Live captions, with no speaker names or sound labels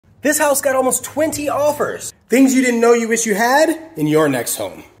This house got almost 20 offers. Things you didn't know you wish you had in your next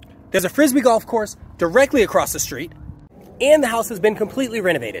home. There's a Frisbee golf course directly across the street, and the house has been completely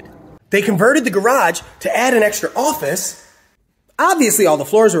renovated. They converted the garage to add an extra office. Obviously all the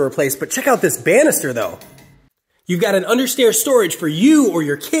floors were replaced, but check out this banister though. You've got an understairs storage for you or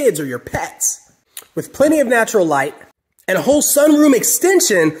your kids or your pets, with plenty of natural light and a whole sunroom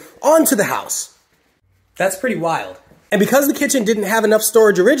extension onto the house. That's pretty wild. And because the kitchen didn't have enough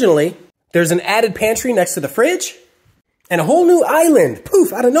storage originally, there's an added pantry next to the fridge and a whole new island,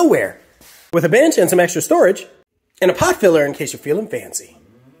 poof, out of nowhere, with a bench and some extra storage and a pot filler in case you're feeling fancy.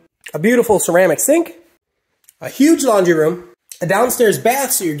 A beautiful ceramic sink, a huge laundry room, a downstairs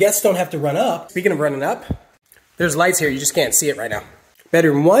bath so your guests don't have to run up. Speaking of running up, there's lights here, you just can't see it right now.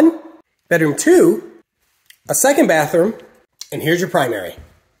 Bedroom 1, bedroom 2, a second bathroom, and here's your primary.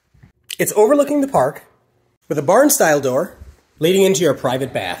 It's overlooking the park with a barn-style door leading into your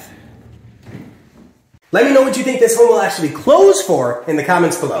private bath. Let me know what you think this home will actually close for in the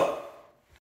comments below.